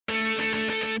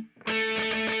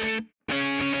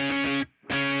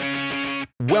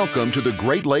Welcome to the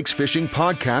Great Lakes Fishing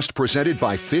Podcast presented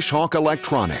by Fishhawk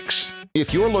Electronics.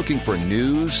 If you're looking for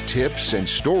news, tips, and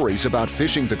stories about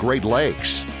fishing the Great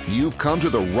Lakes, you've come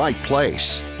to the right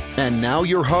place. And now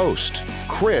your host,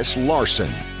 Chris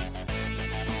Larson.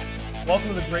 Welcome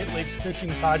to the Great Lakes Fishing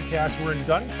Podcast. We're in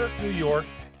Dunkirk, New York,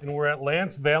 and we're at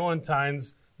Lance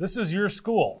Valentine's. This is your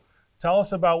school. Tell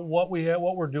us about what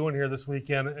we're doing here this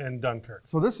weekend in Dunkirk.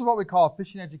 So this is what we call a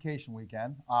fishing education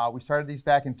weekend. We started these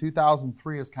back in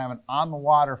 2003 as kind of an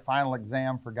on-the-water final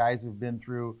exam for guys who've been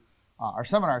through our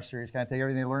seminar series, kind of take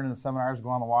everything they learned in the seminars, go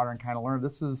on the water and kind of learn.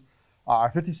 This is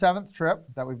our 57th trip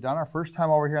that we've done, our first time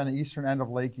over here on the eastern end of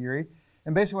Lake Erie.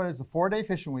 And basically what it is, a 4-day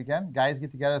fishing weekend. Guys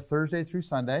get together Thursday through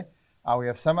Sunday. We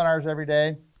have seminars every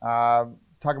day.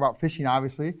 Talk about fishing,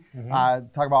 obviously.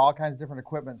 Talk about all kinds of different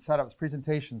equipment, setups,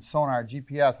 presentations, sonar,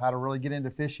 GPS, how to really get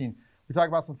into fishing. We talk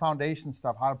about some foundation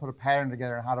stuff, how to put a pattern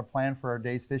together and how to plan for our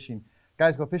day's fishing.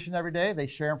 Guys go fishing every day. They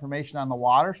share information on the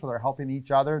water, so they're helping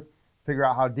each other figure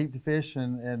out how deep to fish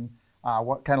and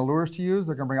what kind of lures to use.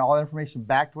 They're going to bring all that information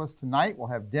back to us tonight. We'll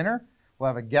have dinner. We'll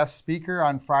have a guest speaker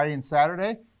on Friday and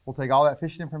Saturday. We'll take all that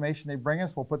fishing information they bring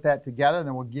us. We'll put that together, and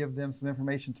then we'll give them some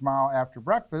information tomorrow after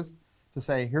breakfast to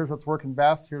say, here's what's working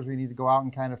best, here's where you need to go out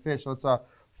and kind of fish. So it's a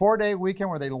 4-day weekend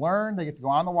where they learn, they get to go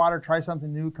on the water, try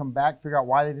something new, come back, figure out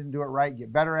why they didn't do it right,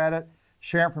 get better at it,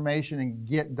 share information, and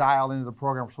get dialed into the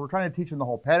program. So we're trying to teach them the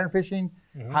whole pattern fishing,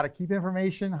 how to keep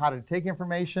information, how to take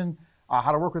information,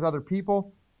 how to work with other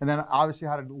people, and then obviously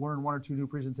how to learn 1 or 2 new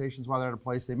presentations while they're at a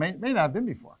place they may not have been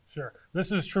before. Sure.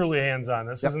 This is truly hands-on.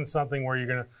 This isn't something where you're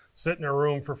going to sit in a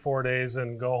room for 4 days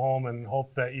and go home and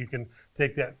hope that you can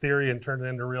take that theory and turn it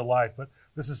into real life. But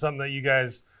this is something that you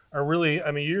guys are really,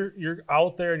 I mean, you're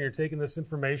out there and you're taking this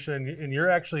information and you're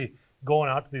actually going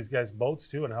out to these guys' boats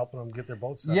too and helping them get their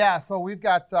boats set. Yeah, so we've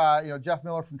got Jeff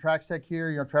Miller from Trax Tech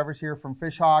here, Trevor's here from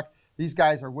Fishhawk. These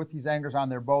guys are with these anglers on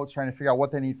their boats trying to figure out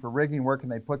what they need for rigging, where can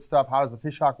they put stuff, how does the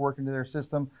Fishhawk work into their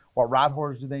system, what rod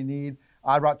holders do they need.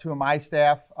 I brought 2 of my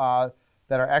staff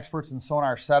that are experts in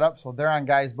sonar setup, so they're on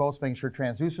guys' boats making sure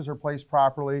transducers are placed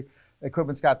properly,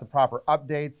 equipment's got the proper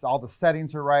updates, all the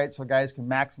settings are right, so guys can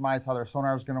maximize how their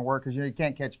sonar is going to work, because you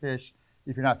can't catch fish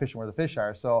if you're not fishing where the fish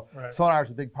are. So sonar is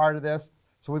a big part of this.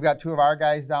 So we've got 2 of our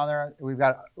guys down there. We've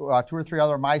got 2 or 3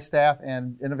 other of my staff,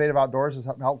 and Innovative Outdoors has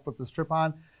helped put this trip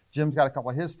on. Jim's got a couple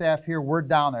of his staff here. We're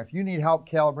down there. If you need help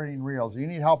calibrating reels, or you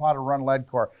need help how to run lead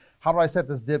core, how do I set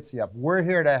this dipsy up? We're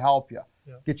here to help you.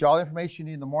 Get you all the information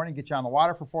you need in the morning, get you on the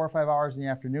water for 4 or 5 hours in the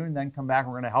afternoon, and then come back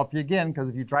and we're going to help you again, because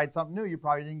if you tried something new, you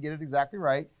probably didn't get it exactly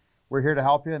right. We're here to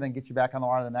help you and then get you back on the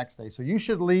water the next day. So you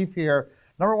should leave here,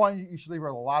 number 1, you should leave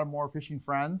here with a lot of more fishing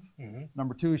friends.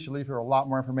 Number 2, you should leave here with a lot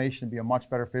more information and be a much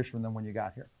better fisherman than when you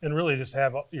got here. And really just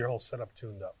have your whole setup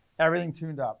tuned up. Everything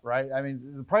tuned up, right? I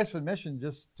mean, the price of admission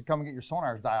just to come and get your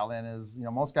sonars dialed in is,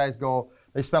 most guys go,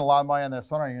 they spend a lot of money on their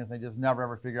sonar units, and they just never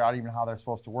ever figure out even how they're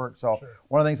supposed to work. So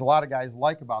one of the things a lot of guys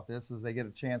like about this is they get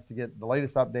a chance to get the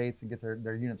latest updates and get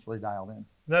their units really dialed in.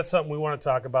 That's something we want to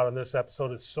talk about in this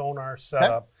episode is sonar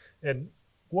setup. And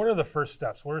what are the first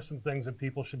steps? What are some things that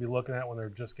people should be looking at when they're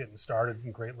just getting started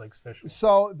in Great Lakes fishing?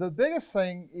 So the biggest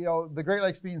thing, the Great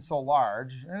Lakes being so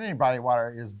large, and any body of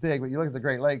water is big, but you look at the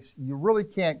Great Lakes, you really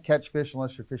can't catch fish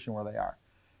unless you're fishing where they are.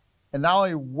 And not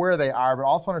only where they are, but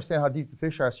also understand how deep the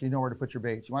fish are so you know where to put your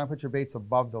baits. You want to put your baits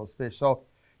above those fish. So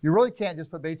you really can't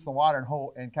just put baits in the water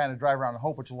and kind of drive around and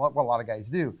hope, which is what a lot of guys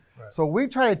do. So we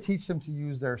try to teach them to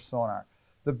use their sonar.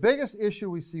 The biggest issue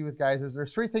we see with guys is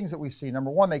there's 3 things that we see. Number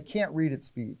 1, they can't read at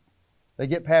speed. They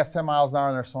get past 10 miles an hour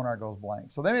and their sonar goes blank.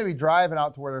 So they may be driving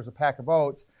out to where there's a pack of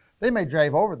boats. They may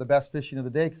drive over the best fishing of the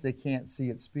day because they can't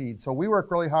see at speed. So we work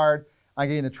really hard on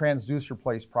getting the transducer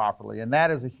placed properly, and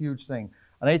that is a huge thing.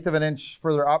 1/8 of an inch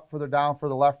further up, further down,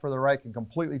 further left, further right can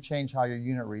completely change how your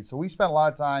unit reads. So we spend a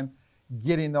lot of time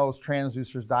getting those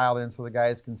transducers dialed in so the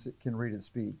guys can read at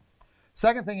speed.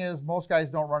 Second thing is most guys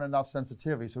don't run enough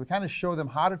sensitivity. So we kind of show them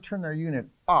how to turn their unit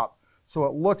up so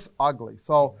it looks ugly.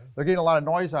 So they're getting a lot of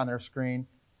noise on their screen.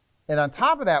 And on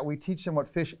top of that, we teach them what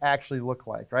fish actually look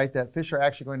like, right? That fish are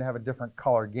actually going to have a different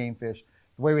color, game fish.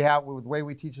 The way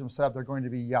we teach them set up, they're going to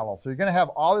be yellow. So you're going to have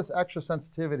all this extra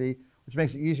sensitivity, which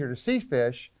makes it easier to see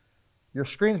fish. Your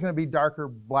screen's going to be darker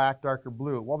black, darker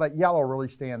blue. Well, that yellow really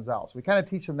stands out. So we kind of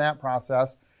teach them that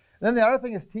process. And then the other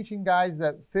thing is teaching guys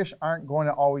that fish aren't going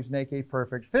to always make a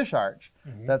perfect fish arch.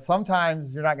 That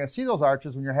sometimes you're not going to see those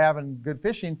arches when you're having good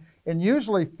fishing. And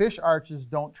usually fish arches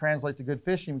don't translate to good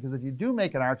fishing, because if you do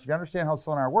make an arch, if you understand how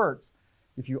sonar works,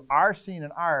 if you are seeing an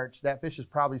arch, that fish is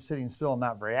probably sitting still and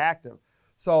not very active.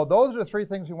 So those are the 3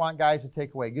 things we want guys to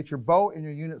take away. Get your boat and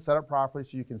your unit set up properly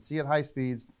so you can see at high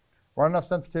speeds. run enough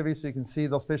sensitivity so you can see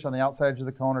those fish on the outside edge of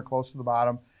the cone or close to the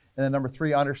bottom. And then number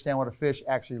 3, understand what a fish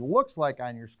actually looks like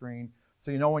on your screen,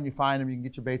 so you know when you find them, you can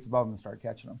get your baits above them and start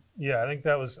catching them. Yeah, I think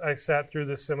I sat through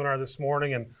this seminar this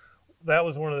morning, and that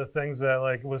was one of the things that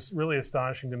like was really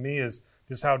astonishing to me is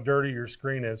just how dirty your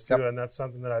screen is too. Yep. And that's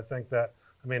something that I think that,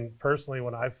 I mean, personally,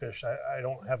 when I fish, I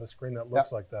don't have a screen that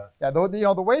looks like that. Yeah,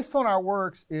 the way sonar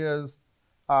works is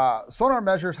sonar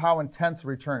measures how intense the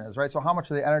return is, right? So how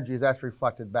much of the energy is actually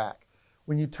reflected back.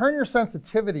 When you turn your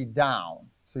sensitivity down,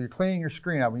 so you're cleaning your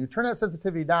screen out, when you turn that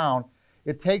sensitivity down,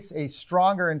 it takes a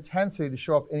stronger intensity to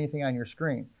show up anything on your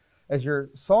screen. As your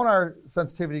sonar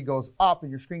sensitivity goes up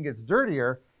and your screen gets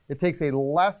dirtier, it takes a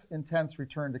less intense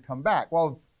return to come back. Well,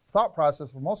 the thought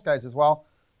process for most guys is, well,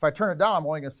 if I turn it down, I'm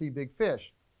only going to see big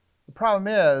fish. The problem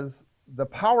is the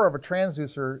power of a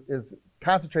transducer is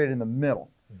concentrated in the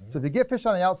middle. So if you get fish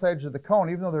on the outside edge of the cone,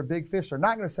 even though they're big fish, they're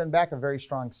not going to send back a very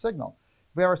strong signal.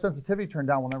 If we have our sensitivity turned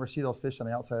down, we'll never see those fish on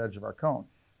the outside edge of our cone.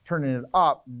 Turning it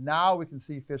up, now we can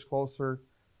see fish closer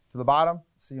to the bottom,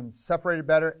 see them separated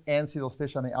better, and see those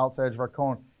fish on the outside edge of our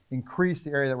cone increase the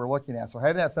area that we're looking at. So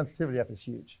having that sensitivity up is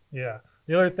huge. Yeah.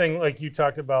 The other thing, like you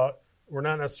talked about, we're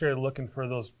not necessarily looking for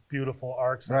those beautiful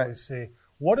arcs that we see.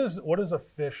 What does a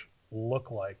fish look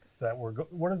like that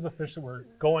what is the fish that we're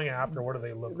going after? What do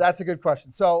they look like? That's a good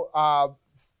question. So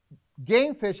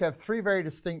game fish have 3 very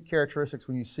distinct characteristics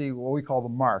when you see what we call the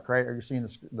mark, right? Or you're seeing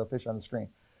the fish on the screen.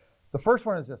 The first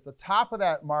one is this. The top of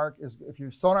that mark is, if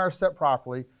your sonar is set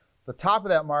properly, the top of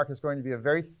that mark is going to be a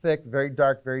very thick, very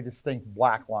dark, very distinct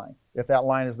black line. If that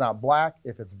line is not black,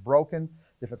 if it's broken,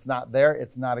 if it's not there,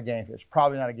 it's not a game fish.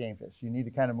 Probably not a game fish. You need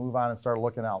to kind of move on and start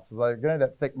looking out. So they're going to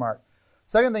have that thick mark.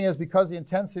 Second thing is, because the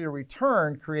intensity of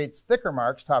return creates thicker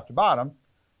marks top to bottom,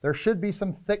 there should be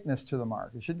some thickness to the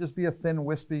mark. It shouldn't just be a thin,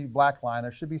 wispy black line.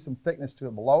 There should be some thickness to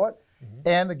it below it.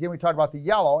 And again, we talked about the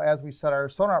yellow. As we set our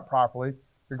sonar up properly,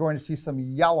 you're going to see some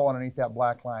yellow underneath that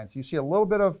black line. So you see a little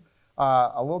bit of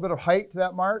height to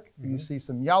that mark. You see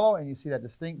some yellow, and you see that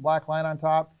distinct black line on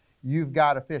top. You've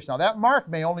got a fish. Now that mark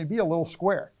may only be a little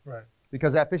square, right?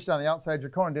 Because that fish is on the outside of your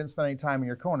cone and didn't spend any time in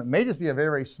your cone. It may just be a very,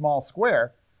 very small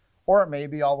square, or it may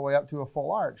be all the way up to a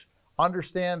full arch.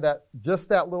 Understand that just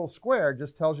that little square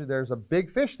just tells you there's a big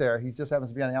fish there. He just happens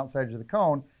to be on the outside edge of the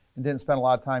cone and didn't spend a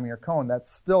lot of time in your cone.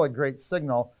 That's still a great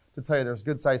signal to tell you there's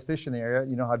good-sized fish in the area.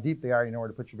 You know how deep they are. You know where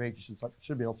to put your bait. You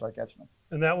should be able to start catching them.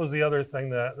 And that was the other thing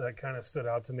that kind of stood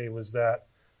out to me was that,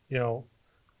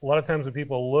 a lot of times when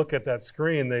people look at that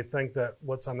screen, they think that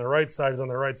what's on the right side is on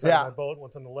the right side of the boat,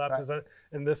 what's on the left is on,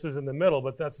 and this is in the middle.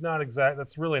 But that's not exact.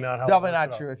 That's really not how. Definitely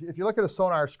not true. If you look at a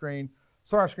sonar screen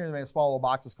is made of small little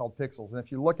boxes called pixels. And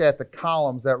if you look at the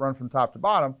columns that run from top to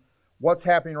bottom, what's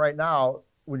happening right now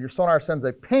when your sonar sends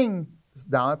a ping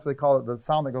down, that's what they call it, the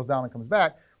sound that goes down and comes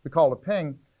back. We call it a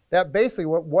ping. That basically,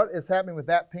 what is happening with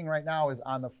that ping right now is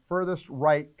on the furthest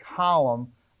right column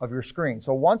of your screen.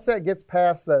 So once that gets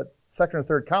past that second or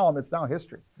third column, it's now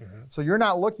history. So you're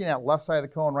not looking at left side of the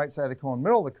cone, right side of the cone,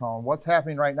 middle of the cone. What's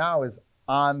happening right now is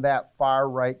on that far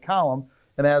right column.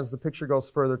 And as the picture goes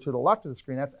further to the left of the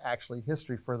screen, that's actually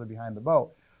history further behind the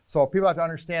boat. So people have to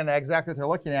understand exactly what they're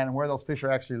looking at and where those fish are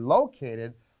actually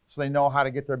located so they know how to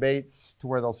get their baits to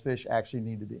where those fish actually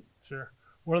need to be. Sure.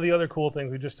 One of the other cool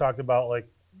things we just talked about, like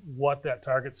what that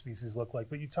target species look like,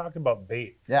 but you talked about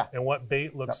bait and what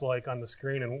bait looks like on the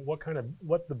screen and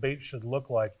what the bait should look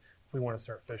like if we want to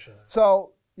start fishing.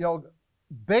 So,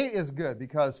 bait is good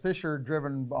because fish are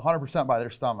driven 100% by their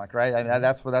stomach, right? I mean,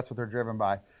 that's what they're driven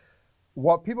by.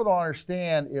 What people don't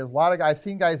understand is a lot of guys, I've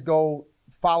seen guys go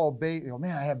follow bait,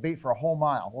 man, I have bait for a whole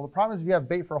mile. Well, the problem is if you have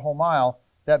bait for a whole mile,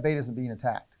 that bait isn't being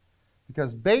attacked.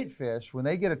 Because bait fish, when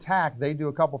they get attacked, they do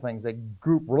a couple things. They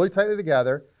group really tightly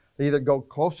together. They either go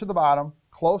close to the bottom,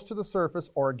 close to the surface,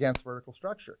 or against vertical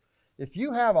structure. If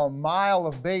you have a mile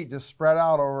of bait just spread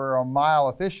out over a mile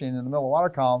of fishing in the middle of the water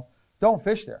column, don't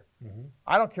fish there.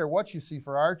 I don't care what you see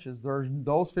for arches.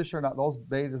 Those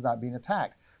bait is not being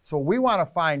attacked. So we want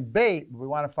to find bait. We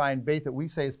want to find bait that we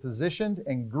say is positioned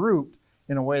and grouped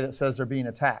in a way that says they're being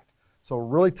attacked. So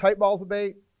really tight balls of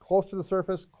bait, close to the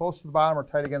surface, close to the bottom, or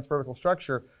tight against vertical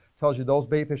structure, tells you those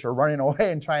bait fish are running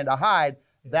away and trying to hide.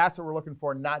 That's what we're looking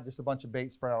for, not just a bunch of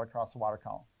bait spread out across the water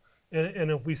column.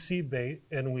 And if we see bait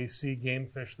and we see game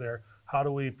fish there, how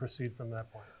do we proceed from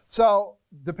that point? So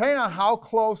depending on how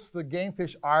close the game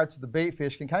fish are to the bait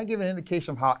fish can kind of give an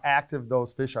indication of how active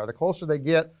those fish are. The closer they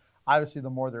get, obviously the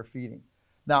more they're feeding.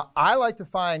 Now, I like to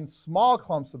find small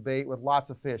clumps of bait with lots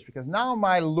of fish because now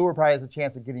my lure probably has a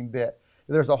chance of getting bit.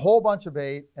 If there's a whole bunch of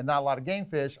bait and not a lot of game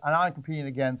fish, I'm competing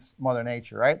against Mother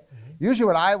Nature, right? Usually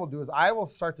what I will do is I will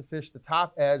start to fish the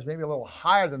top edge, maybe a little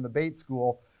higher than the bait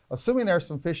school assuming there's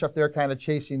some fish up there kind of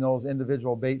chasing those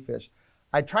individual bait fish.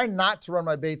 I try not to run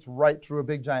my baits right through a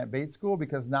big giant bait school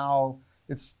because now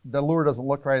the lure doesn't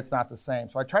look right, it's not the same.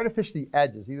 So I try to fish the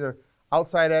edges, either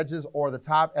outside edges or the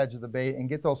top edge of the bait, and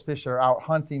get those fish that are out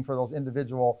hunting for those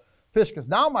individual fish, because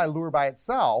now my lure by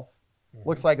itself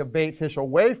looks like a bait fish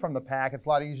away from the pack. It's a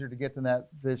lot easier to get than that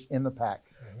fish in the pack.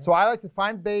 So I like to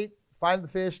find bait, find the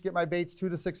fish, get my baits 2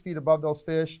 to 6 feet above those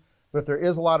fish. But if there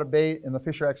is a lot of bait and the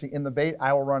fish are actually in the bait,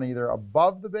 I will run either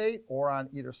above the bait or on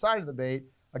either side of the bait,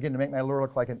 again, to make my lure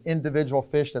look like an individual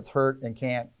fish that's hurt and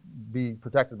can't be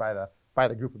protected by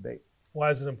the group of bait. Why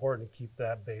is it important to keep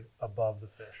that bait above the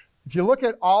fish? If you look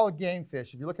at all game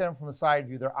fish, if you look at them from a side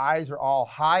view, their eyes are all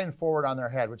high and forward on their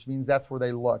head, which means that's where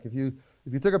they look. If you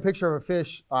took a picture of a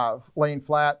fish laying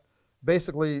flat,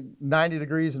 basically 90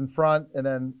 degrees in front and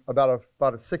then about a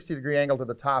 60-degree angle to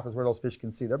the top is where those fish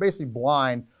can see. They're basically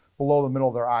blind below the middle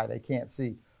of their eye. They can't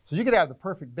see. So you could have the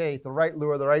perfect bait, the right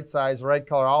lure, the right size, the right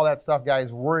color, all that stuff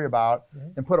guys worry about,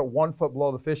 and put it 1 foot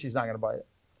below the fish, he's not going to bite it.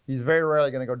 He's very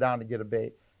rarely going to go down to get a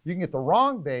bait. You can get the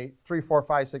wrong bait 3, 4,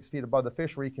 5, 6 feet above the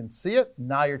fish where you can see it.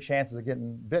 Now your chances of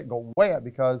getting bit go way up,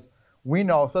 because we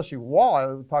know, especially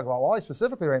walleye, we talk about walleye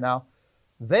specifically right now,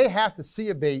 they have to see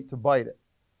a bait to bite it.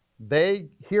 They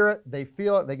hear it, they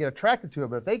feel it, they get attracted to it,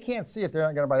 but if they can't see it, they're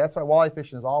not going to bite it. That's why walleye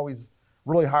fishing is always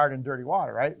really hard in dirty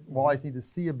water, right? Walleyes need to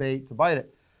see a bait to bite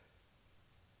it.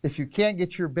 If you can't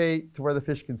get your bait to where the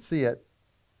fish can see it,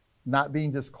 not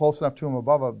being just close enough to them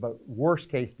above it, but worst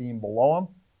case being below them,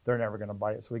 they're never going to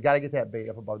bite it. So we got to get that bait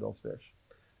up above those fish.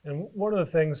 And one of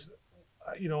the things,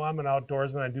 I'm an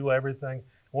outdoorsman, I do everything.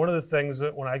 One of the things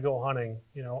that when I go hunting,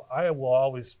 I will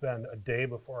always spend a day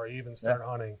before I even start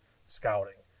hunting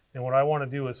scouting. And what I want to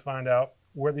do is find out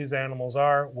where these animals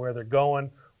are, where they're going,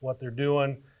 what they're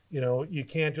doing. You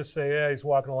can't just say, yeah, he's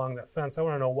walking along that fence. I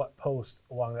want to know what post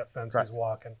along that fence he's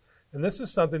walking. And this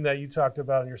is something that you talked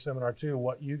about in your seminar too,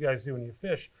 what you guys do when you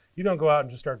fish. You don't go out and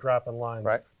just start dropping lines.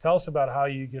 Right. Tell us about how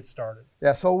you get started.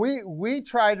 Yeah, so we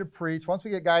try to preach, once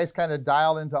we get guys kind of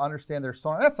dialed in to understand their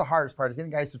sonar, that's the hardest part, is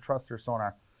getting guys to trust their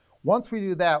sonar. Once we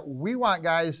do that, we want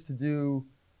guys to do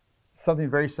something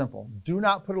very simple. Do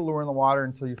not put a lure in the water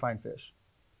until you find fish.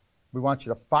 We want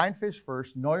you to find fish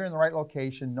first, know you're in the right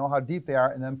location, know how deep they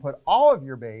are, and then put all of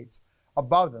your baits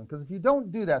above them. Because if you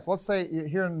don't do that, so let's say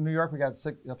here in New York we got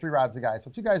 3 rods a guy, so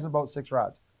 2 guys in a boat, 6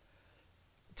 rods.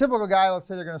 Typical guy, let's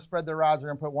say they're going to spread their rods, they're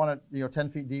going to put one at 10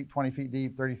 feet deep, 20 feet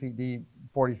deep, 30 feet deep,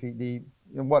 40 feet deep,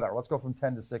 and whatever. Let's go from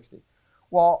 10 to 60.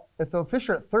 Well, if the fish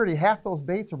are at 30, half those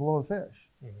baits are below the fish.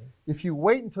 If you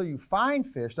wait until you find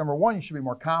fish, number one, you should be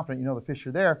more confident you know the fish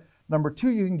are there. Number 2,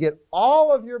 you can get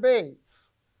all of your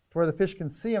baits to where the fish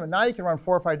can see them, and now you can run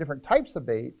 4 or 5 different types of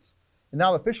baits, and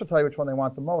now the fish will tell you which one they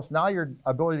want the most. Now your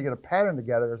ability to get a pattern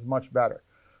together is much better.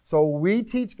 So we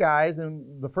teach guys,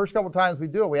 and the first couple times we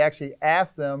do it, we actually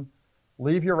ask them,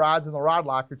 leave your rods in the rod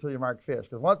locker until you mark fish.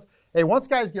 Because once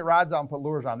guys get rods out and put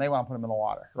lures on, they want to put them in the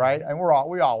water, right? And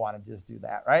we all want to just do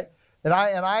that, right? And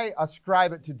I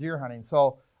ascribe it to deer hunting.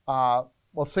 So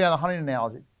let's say on the hunting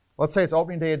analogy, let's say it's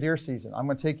opening day of deer season. I'm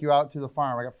going to take you out to the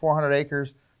farm. I got 400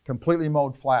 acres, completely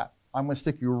mowed flat. I'm going to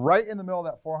stick you right in the middle of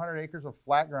that 400 acres of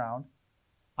flat ground.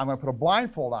 I'm going to put a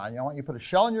blindfold on you. I want you to put a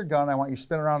shell in your gun. I want you to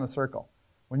spin around in a circle.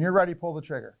 When you're ready, pull the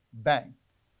trigger. Bang.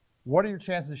 What are your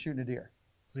chances of shooting a deer?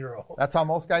 0. That's how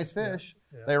most guys fish.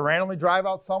 Yeah. They randomly drive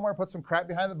out somewhere, put some crap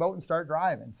behind the boat, and start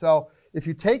driving. So if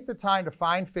you take the time to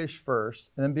find fish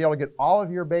first and then be able to get all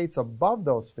of your baits above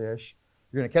those fish,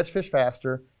 you're going to catch fish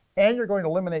faster, and you're going to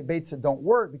eliminate baits that don't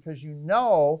work, because you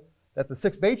know that the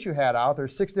 6 baits you had out,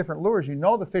 there's 6 different lures. You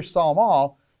know the fish saw them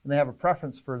all, and they have a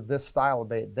preference for this style of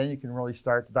bait. Then you can really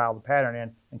start to dial the pattern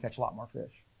in and catch a lot more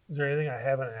fish. Is there anything I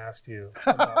haven't asked you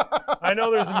about? I know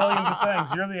there's millions of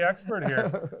things. You're the expert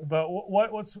here. But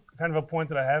what's kind of a point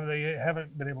that I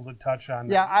haven't been able to touch on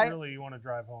that really you want to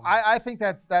drive home? I think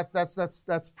that's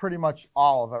pretty much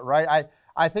all of it, right?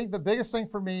 I think the biggest thing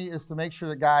for me is to make sure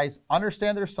that guys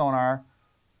understand their sonar,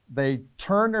 they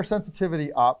turn their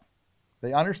sensitivity up,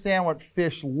 they understand what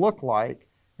fish look like,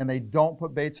 and they don't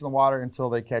put baits in the water until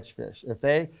they catch fish. If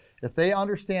they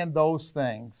understand those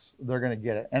things, they're going to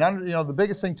get it. And the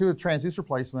biggest thing too with transducer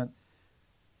placement,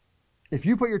 if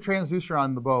you put your transducer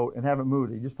on the boat and haven't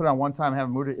moved it, you just put it on one time and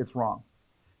haven't moved it, it's wrong.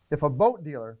 If a boat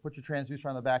dealer puts your transducer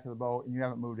on the back of the boat and you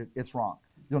haven't moved it, it's wrong.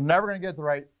 You're never going to get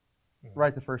it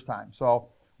right the first time. So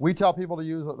we tell people to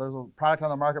use, there's a product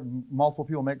on the market multiple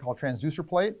people make called transducer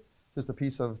plate. Just a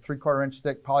piece of 3/4 inch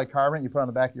thick polycarbonate you put on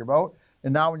the back of your boat.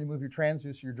 And now when you move your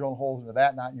transducer, you're drilling holes into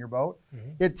that, not in your boat.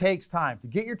 It takes time. To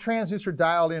get your transducer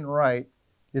dialed in right,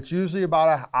 it's usually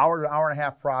about an hour to hour and a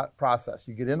half process.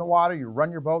 You get in the water, you run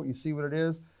your boat, you see what it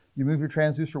is. You move your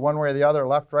transducer one way or the other,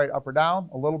 left, right, up or down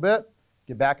a little bit,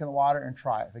 get back in the water and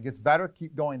try it. If it gets better,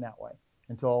 keep going that way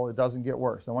until it doesn't get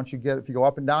worse. And once if you go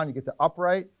up and down, you get the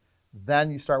upright, then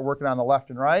you start working on the left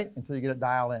and right until you get it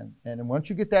dialed in. And then once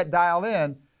you get that dialed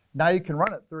in, now you can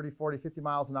run it 30, 40, 50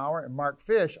 miles an hour and mark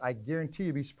fish. I guarantee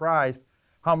you'll be surprised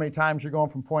how many times you're going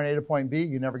from point A to point B.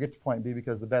 You never get to point B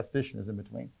because the best fishing is in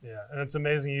between. Yeah, and it's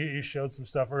amazing. You showed some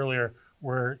stuff earlier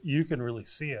where you can really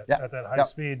see it at that high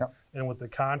speed, and with the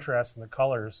contrast and the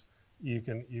colors, you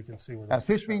can see where the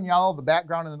fish being yellow, the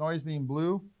background and the noise being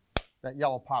blue, that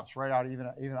yellow pops right out even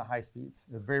at high speeds.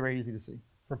 It's very, very easy to see.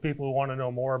 For people who want to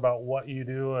know more about what you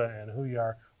do and who you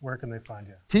are, where can they find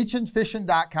you?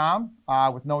 Teachinfishin.com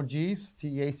with no G's,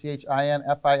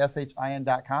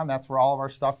 TEACHINFISHIN.com. That's where all of our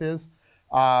stuff is.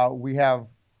 We have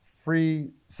free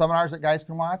seminars that guys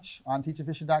can watch on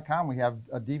teachinfishin.com. We have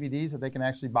DVDs that they can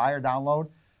actually buy or download.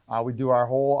 We do our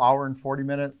whole hour and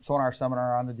 40-minute sonar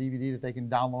seminar on the DVD that they can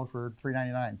download for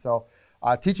 $3.99. So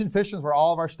Teaching Fishing is where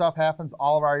all of our stuff happens,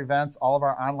 all of our events, all of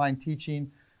our online teaching,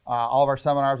 all of our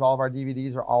seminars, all of our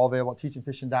DVDs are all available at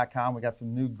teachinfishin.com. We got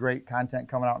some new great content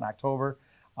coming out in October.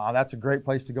 That's a great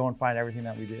place to go and find everything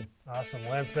that we do. Awesome.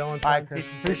 Lance Valentine. All right, Chris.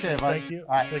 Appreciate it, buddy. Thank you.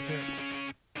 All right. Take care.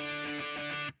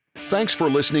 Thanks for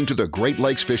listening to the Great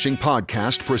Lakes Fishing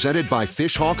Podcast presented by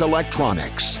Fishhawk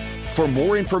Electronics. For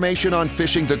more information on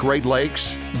fishing the Great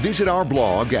Lakes, visit our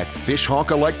blog at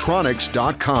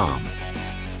fishhawkelectronics.com.